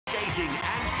skating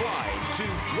and flying to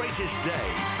greatest day.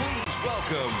 Please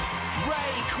welcome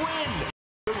Ray Quinn,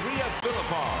 Maria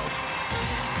Philippov.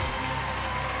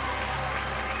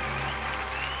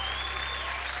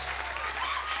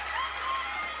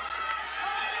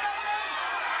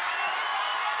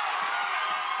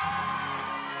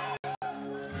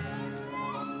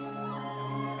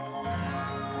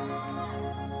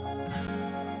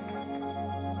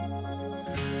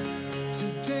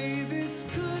 Today this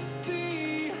could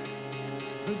be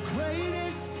the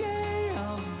greatest day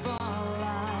of our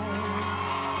lives.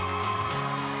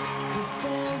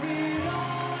 Before it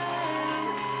all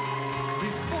ends,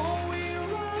 before we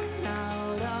run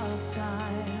out of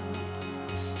time,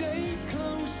 stay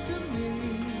close to me.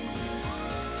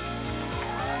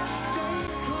 Stay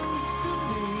close to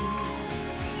me.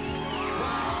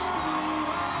 Watch the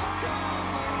world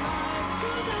come alive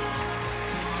tonight.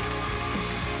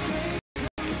 Stay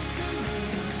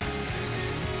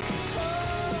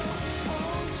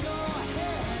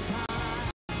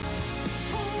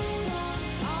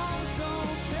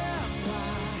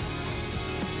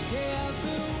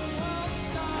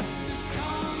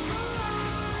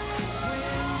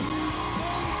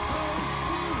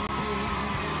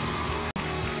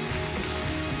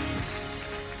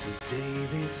Today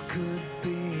this could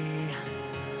be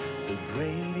the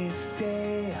greatest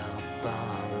day of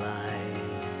our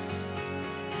lives.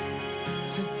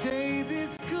 Today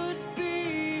this could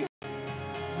be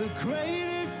the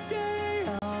greatest day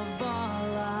of our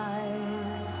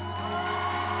lives.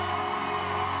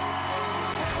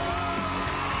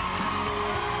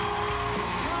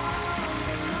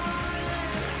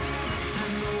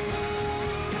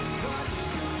 Watch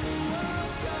the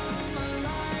world come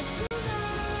alive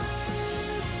tonight.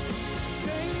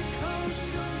 Stay close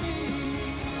to me.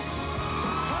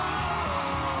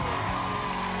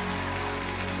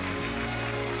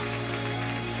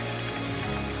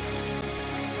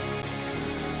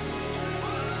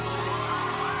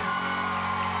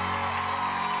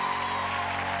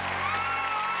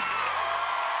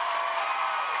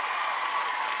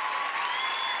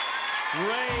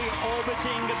 Ray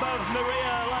orbiting above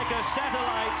Maria like a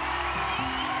satellite.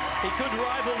 He could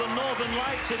rival the Northern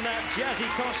Lights in that jazzy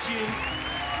costume,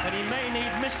 and he may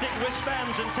need mystic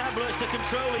wristbands and tablets to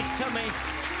control his tummy,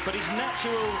 but his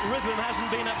natural rhythm hasn't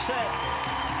been upset.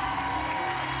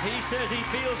 He says he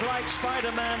feels like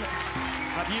Spider-Man.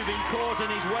 Have you been caught in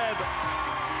his web?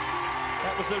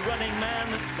 That was the running man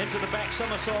into the back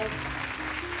somersault.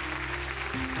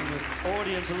 And the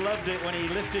audience loved it when he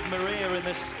lifted Maria in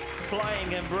this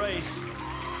flying embrace,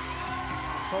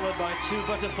 followed by two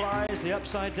butterflies, the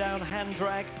upside-down hand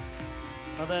drag,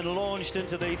 and then launched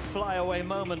into the flyaway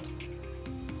moment.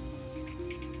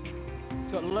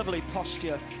 He's got lovely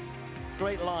posture,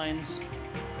 great lines.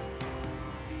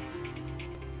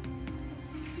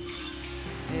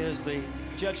 Here's the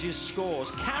judges'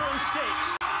 scores. Karen 6,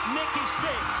 Nikki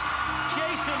 6,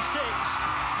 Jason 6,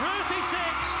 Ruthie 6.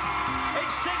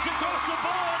 It's 6 across the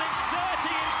board, it's 30,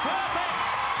 it's perfect.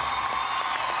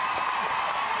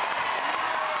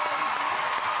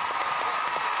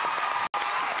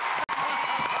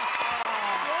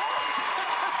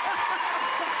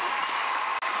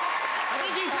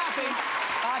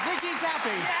 I think he's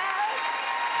happy. Yes!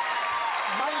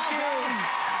 Thank you.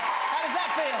 How does that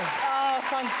feel? Oh,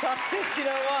 fantastic. Do you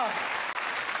know what?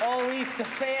 All week, the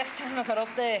first time I got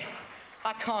up there,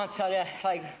 I can't tell you,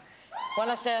 like, when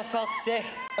I say I felt sick,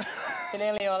 you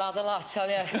nearly all had a lot, I tell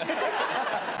you.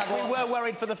 We were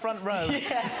worried for the front row.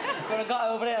 Yeah, but I got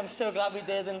over it. I'm so glad we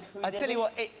did. And I tell you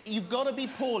what, you've got to be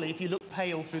poorly if you look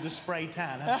pale through the spray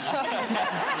tan. Absolutely.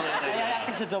 I asked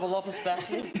you to double up,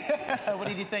 especially. What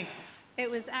did you think? It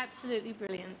was absolutely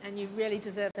brilliant, and you really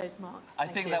deserve those marks. I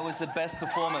think that was the best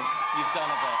performance you've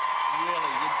done of it.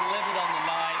 Really, you delivered on the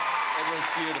night. It was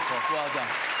beautiful. Well done.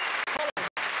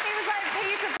 It was like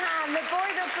Peter Pan, the boy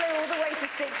that flew all the way to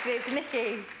sixes,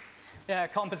 Nikki. Yeah,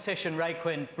 competition, Ray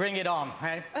Quinn, bring it on.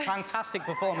 Eh? Fantastic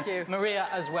performance. Thank you. Maria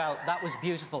as well, that was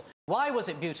beautiful. Why was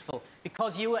it beautiful?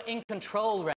 Because you were in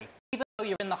control, Ray. Even though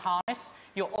you're in the harness,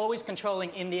 you're always controlling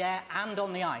in the air and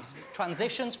on the ice.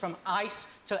 Transitions from ice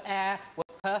to air were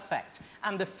perfect.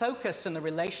 And the focus and the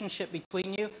relationship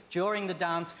between you during the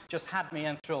dance just had me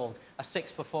enthralled. A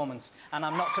 6 performance, and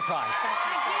I'm not surprised.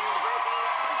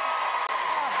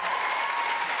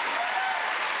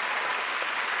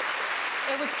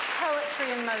 It was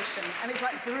poetry in motion, and it's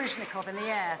like Baryshnikov in the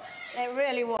air. It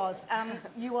really was.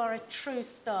 You are a true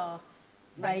star,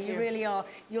 Ray. You really are.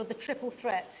 You're the triple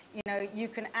threat. You know, you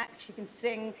can act, you can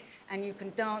sing, and you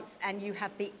can dance, and you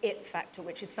have the it factor,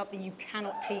 which is something you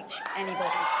cannot teach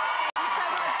anybody.